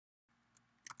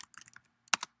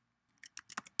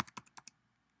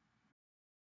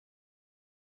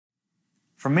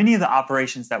For many of the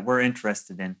operations that we're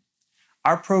interested in,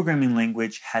 our programming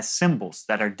language has symbols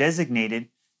that are designated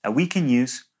that we can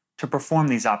use to perform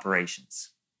these operations.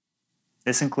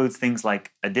 This includes things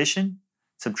like addition,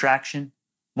 subtraction,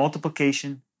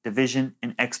 multiplication, division,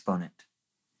 and exponent.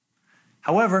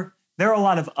 However, there are a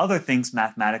lot of other things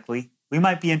mathematically we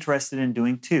might be interested in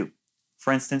doing too.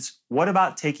 For instance, what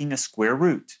about taking a square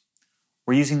root?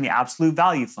 We're using the absolute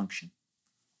value function,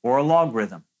 or a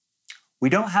logarithm. We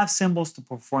don't have symbols to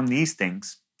perform these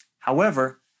things.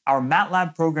 However, our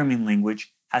MATLAB programming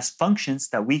language has functions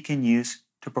that we can use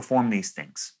to perform these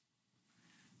things.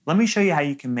 Let me show you how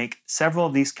you can make several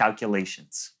of these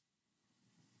calculations.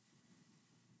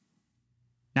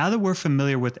 Now that we're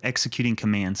familiar with executing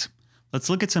commands, let's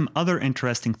look at some other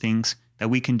interesting things that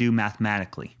we can do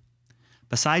mathematically.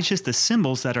 Besides just the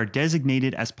symbols that are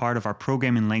designated as part of our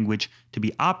programming language to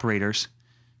be operators,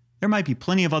 there might be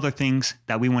plenty of other things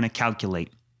that we want to calculate.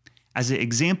 As an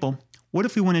example, what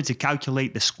if we wanted to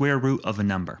calculate the square root of a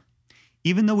number?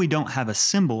 Even though we don't have a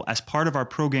symbol as part of our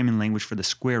programming language for the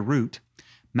square root,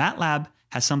 MATLAB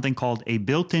has something called a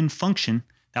built-in function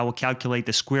that will calculate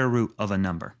the square root of a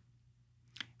number.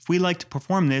 If we like to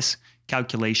perform this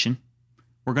calculation,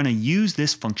 we're going to use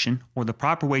this function, or the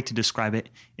proper way to describe it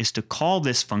is to call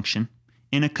this function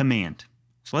in a command.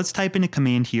 So let's type in a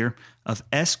command here of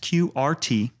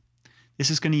sqrt. This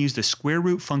is going to use the square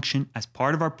root function as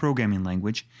part of our programming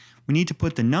language. We need to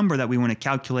put the number that we want to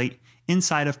calculate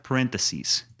inside of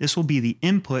parentheses. This will be the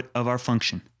input of our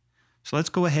function. So let's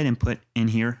go ahead and put in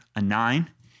here a 9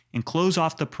 and close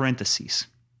off the parentheses.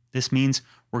 This means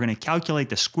we're going to calculate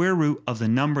the square root of the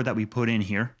number that we put in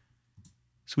here.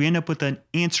 So we end up with an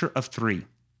answer of 3.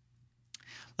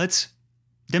 Let's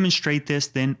demonstrate this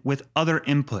then with other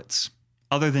inputs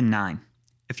other than 9.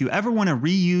 If you ever want to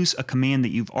reuse a command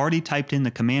that you've already typed in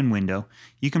the command window,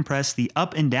 you can press the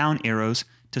up and down arrows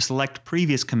to select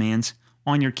previous commands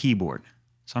on your keyboard.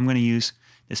 So I'm going to use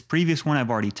this previous one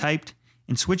I've already typed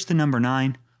and switch the number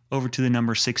 9 over to the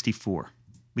number 64.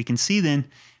 We can see then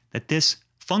that this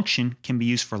function can be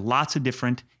used for lots of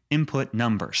different input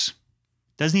numbers.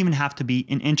 Doesn't even have to be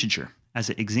an integer. As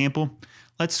an example,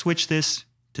 let's switch this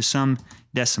to some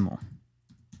decimal.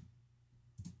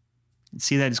 And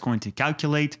see that it's going to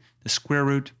calculate the square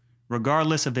root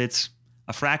regardless if it's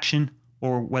a fraction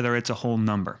or whether it's a whole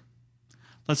number.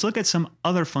 Let's look at some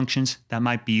other functions that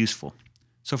might be useful.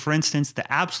 So for instance,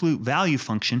 the absolute value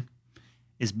function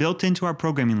is built into our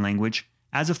programming language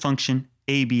as a function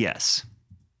ABS.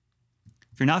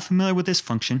 If you're not familiar with this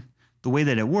function, the way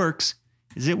that it works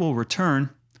is it will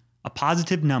return a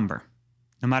positive number,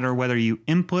 no matter whether you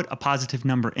input a positive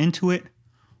number into it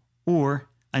or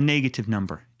a negative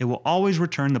number. It will always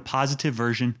return the positive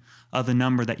version of the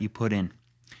number that you put in.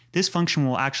 This function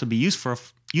will actually be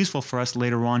useful for us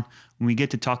later on when we get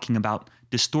to talking about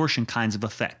distortion kinds of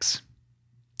effects.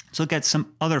 Let's look at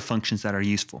some other functions that are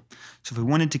useful. So if we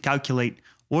wanted to calculate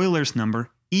Euler's number,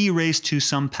 e raised to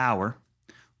some power,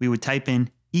 we would type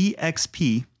in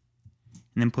exp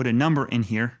and then put a number in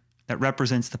here that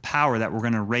represents the power that we're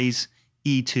going to raise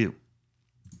e to.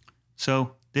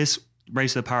 So this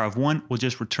raised to the power of 1 will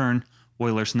just return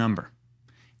Euler's number.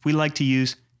 If we like to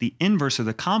use the inverse or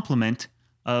the complement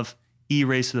of e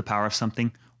raised to the power of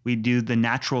something, we do the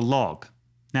natural log.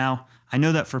 Now, I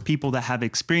know that for people that have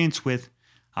experience with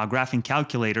graphing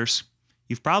calculators,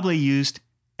 you've probably used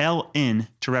ln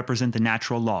to represent the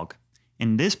natural log.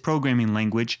 In this programming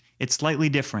language, it's slightly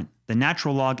different. The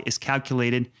natural log is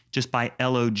calculated just by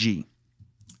log.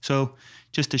 So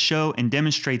just to show and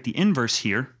demonstrate the inverse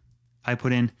here, I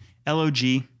put in log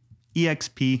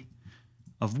exp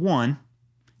of 1.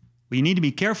 What you need to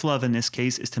be careful of in this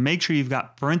case is to make sure you've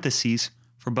got parentheses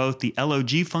for both the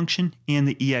log function and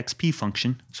the exp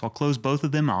function. So I'll close both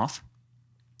of them off,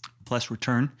 plus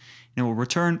return, and it will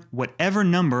return whatever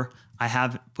number I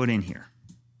have put in here.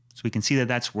 So we can see that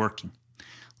that's working.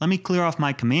 Let me clear off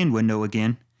my command window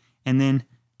again and then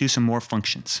do some more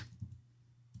functions.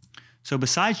 So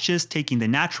besides just taking the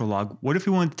natural log, what if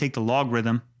we wanted to take the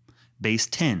logarithm base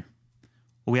 10?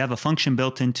 Well, we have a function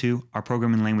built into our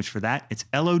programming language for that. It's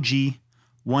log10.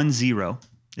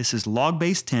 This is log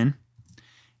base 10.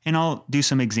 And I'll do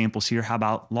some examples here. How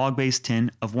about log base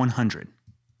 10 of 100?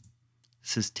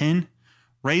 This is 10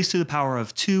 raised to the power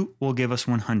of 2 will give us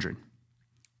 100. You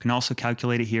can also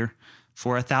calculate it here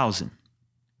for 1,000.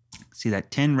 See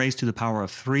that 10 raised to the power of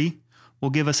 3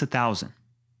 will give us 1,000.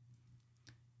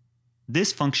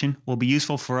 This function will be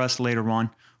useful for us later on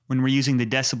when we're using the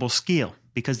decimal scale,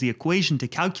 because the equation to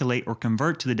calculate or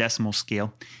convert to the decimal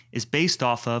scale is based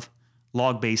off of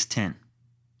log base 10.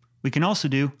 We can also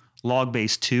do log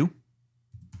base 2.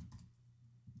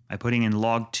 by putting in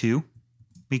log 2.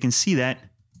 We can see that,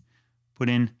 put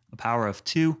in a power of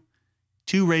 2.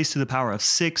 2 raised to the power of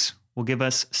 6 will give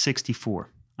us 64.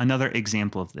 Another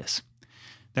example of this.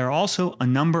 There are also a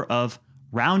number of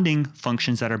rounding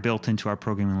functions that are built into our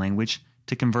programming language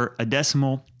to convert a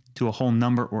decimal to a whole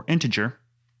number or integer.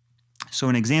 So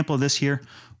an example of this here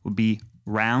would be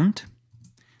round.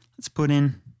 Let's put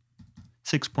in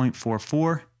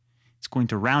 6.44. It's going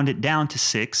to round it down to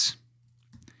 6.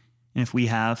 And if we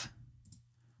have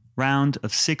round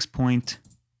of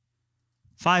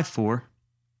 6.54,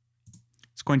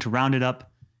 it's going to round it up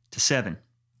to 7.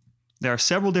 There are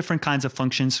several different kinds of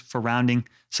functions for rounding,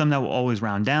 some that will always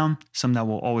round down, some that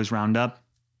will always round up.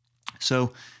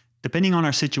 So depending on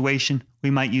our situation, we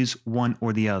might use one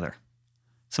or the other.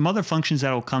 Some other functions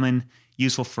that will come in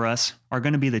useful for us are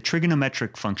going to be the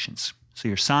trigonometric functions. So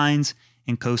your sines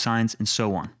and cosines and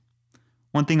so on.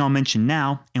 One thing I'll mention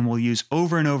now, and we'll use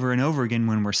over and over and over again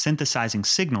when we're synthesizing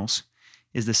signals,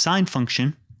 is the sine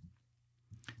function.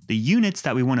 The units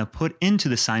that we want to put into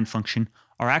the sine function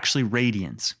are actually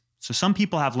radians. So some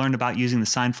people have learned about using the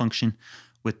sine function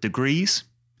with degrees,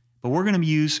 but we're going to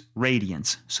use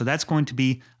radians. So that's going to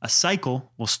be a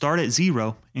cycle. We'll start at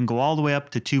 0 and go all the way up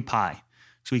to 2 pi.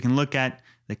 So we can look at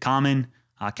the common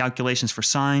calculations for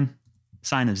sine.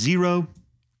 Sine of 0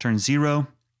 turns 0.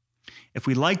 If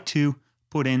we like to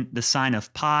put in the sine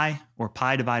of pi, or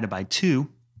pi divided by 2,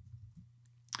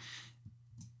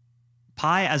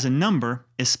 pi as a number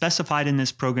is specified in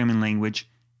this programming language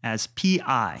as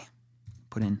pi.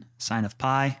 Put in sine of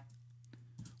pi.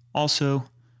 Also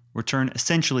return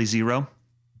essentially 0.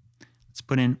 Let's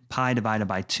put in pi divided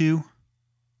by 2.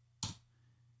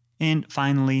 And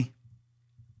finally,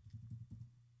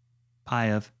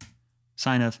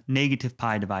 sine of negative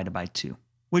pi divided by 2,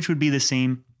 which would be the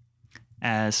same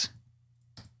as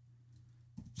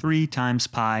 3 times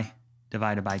pi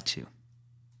divided by 2.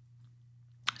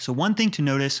 So one thing to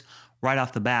notice right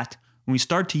off the bat when we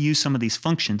start to use some of these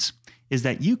functions is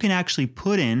that you can actually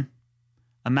put in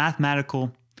a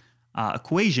mathematical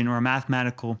equation or a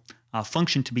mathematical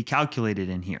function to be calculated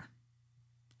in here.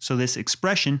 So this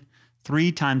expression,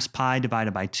 3 times pi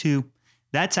divided by 2,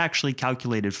 that's actually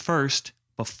calculated first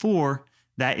before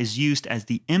that is used as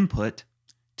the input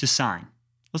to sine.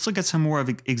 Let's look at some more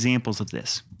examples of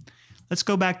this. Let's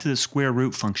go back to the square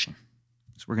root function.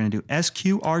 So we're going to do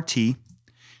sqrt.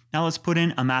 Now let's put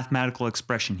in a mathematical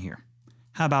expression here.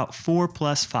 How about 4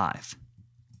 plus 5?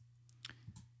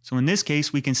 So in this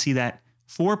case, we can see that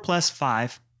 4 plus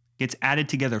 5 gets added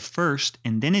together first,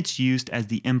 and then it's used as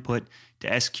the input to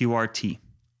sqrt.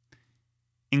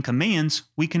 In commands,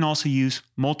 we can also use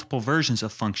multiple versions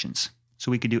of functions.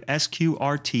 So we could do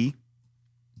sqrt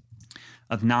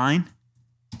of 9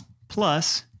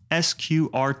 plus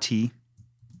sqrt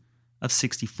of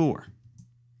 64.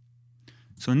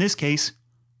 So in this case,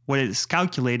 what it is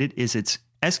calculated is its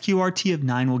sqrt of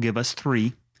 9 will give us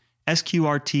 3,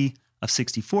 sqrt of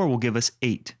 64 will give us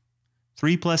 8.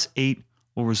 3 plus 8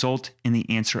 will result in the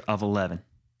answer of 11.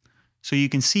 So you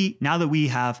can see now that we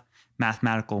have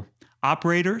mathematical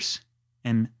operators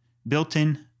and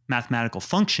built-in mathematical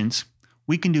functions,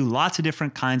 we can do lots of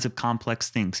different kinds of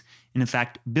complex things, and in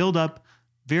fact build up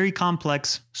very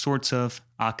complex sorts of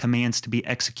commands to be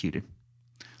executed.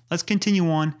 Let's continue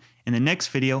on. In the next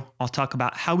video, I'll talk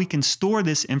about how we can store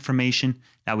this information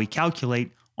that we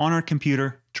calculate on our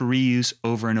computer to reuse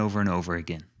over and over and over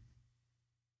again.